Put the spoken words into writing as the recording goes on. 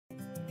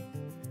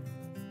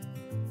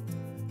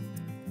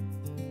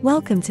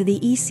Welcome to the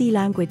EC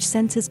Language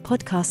Center's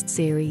podcast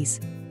series.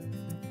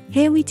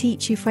 Here we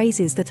teach you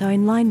phrases that are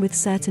in line with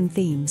certain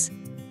themes.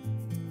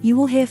 You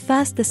will hear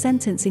first the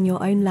sentence in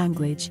your own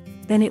language,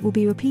 then it will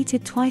be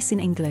repeated twice in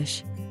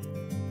English.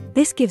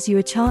 This gives you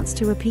a chance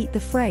to repeat the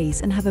phrase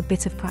and have a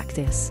bit of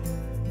practice.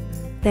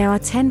 There are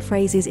 10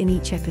 phrases in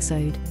each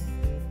episode.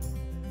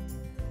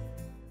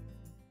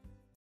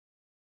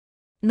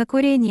 На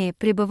курении,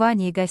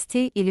 пребывании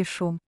гостей или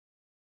шум.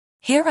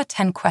 Here are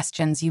 10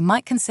 questions you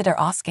might consider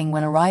asking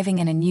when arriving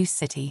in a new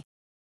city.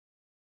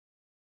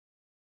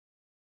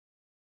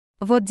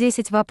 Вот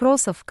 10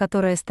 вопросов,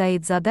 которые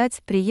стоит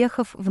задать,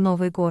 приехав в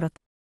новый город.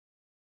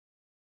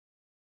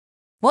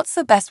 What's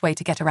the best way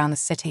to get around the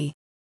city?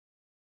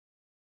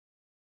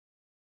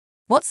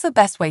 What's the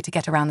best way to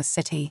get around the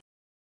city?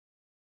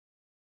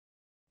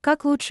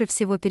 Как лучше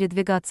всего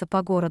передвигаться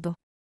по городу?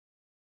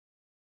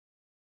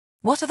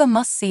 What are the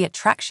must-see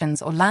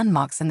attractions or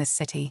landmarks in this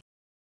city?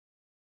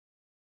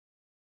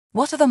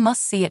 What are the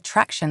must-see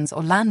attractions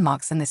or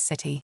landmarks in this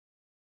city?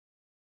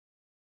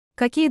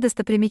 Какие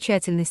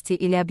достопримечательности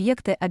или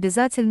объекты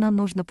обязательно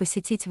нужно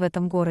посетить в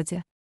этом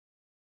городе?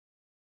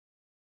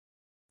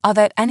 Are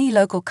there any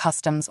local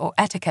customs or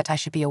etiquette I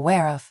should be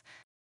aware of?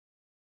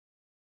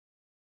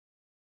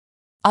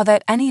 Are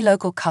there any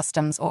local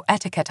customs or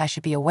etiquette I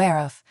should be aware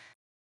of?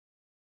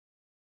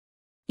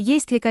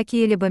 Есть ли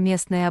какие-либо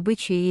местные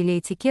обычаи или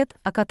этикет,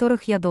 о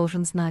которых я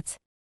должен знать?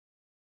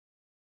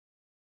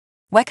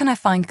 Where can I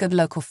find good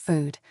local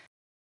food?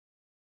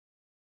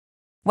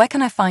 Where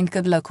can I find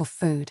good local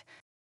food?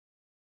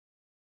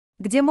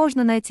 Где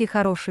можно найти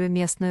хорошую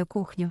местную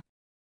кухню?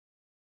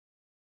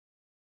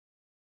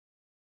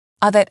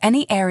 Are there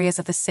any areas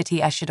of the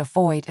city I should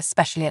avoid,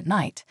 especially at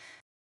night?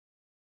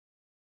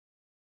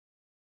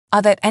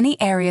 Are there any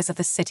areas of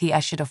the city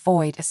I should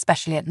avoid,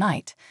 especially at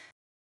night?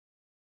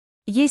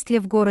 Есть ли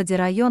в городе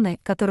районы,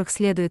 которых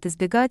следует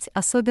избегать,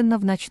 особенно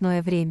в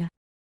ночное время?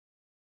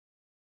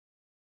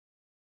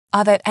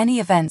 Are there any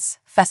events,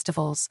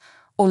 festivals,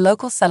 or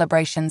local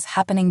celebrations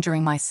happening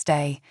during my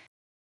stay?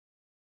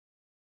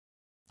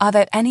 Are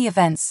there any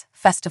events,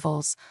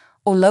 festivals,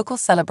 or local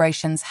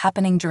celebrations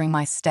happening during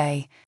my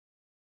stay?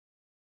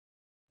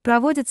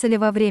 Проводятся ли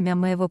во время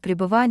моего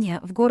пребывания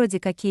в городе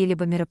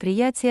какие-либо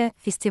мероприятия,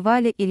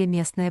 фестивали или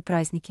местные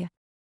праздники?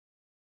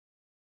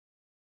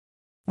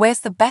 Where's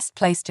the best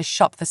place to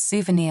shop for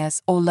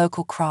souvenirs or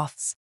local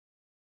crafts?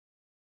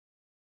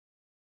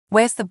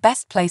 Where's the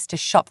best place to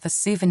shop for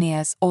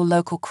souvenirs or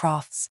local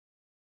crafts?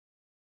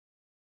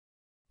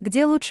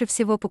 Где лучше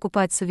всего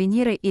покупать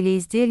сувениры или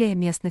изделия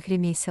местных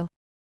ремесел?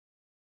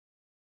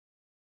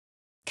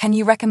 Can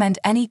you recommend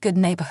any good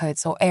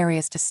neighborhoods or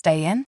areas to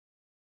stay in?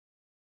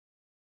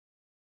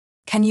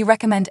 Can you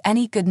recommend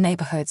any good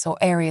neighborhoods or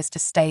areas to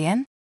stay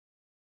in?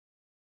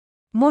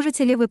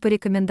 Можете ли вы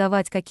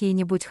порекомендовать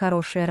какие-нибудь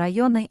хорошие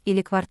районы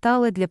или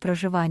кварталы для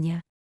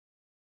проживания?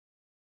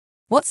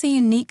 What's a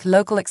unique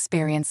local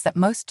experience that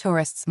most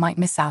tourists might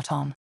miss out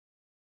on?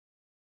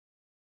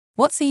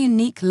 What's a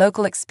unique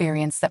local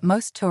experience that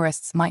most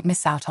tourists might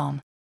miss out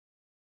on?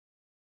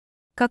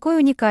 Какой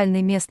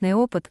уникальный местный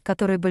опыт,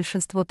 который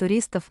большинство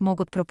туристов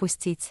могут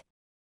пропустить?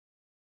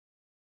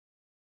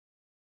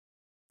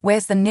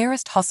 Where's the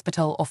nearest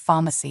hospital or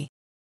pharmacy?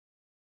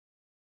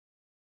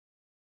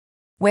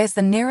 Where's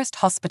the nearest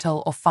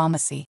hospital or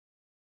pharmacy?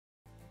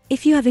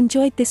 If you have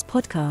enjoyed this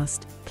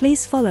podcast,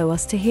 please follow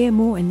us to hear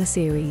more in the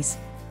series.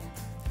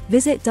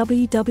 Visit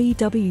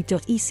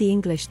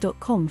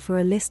www.ecenglish.com for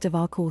a list of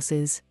our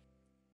courses.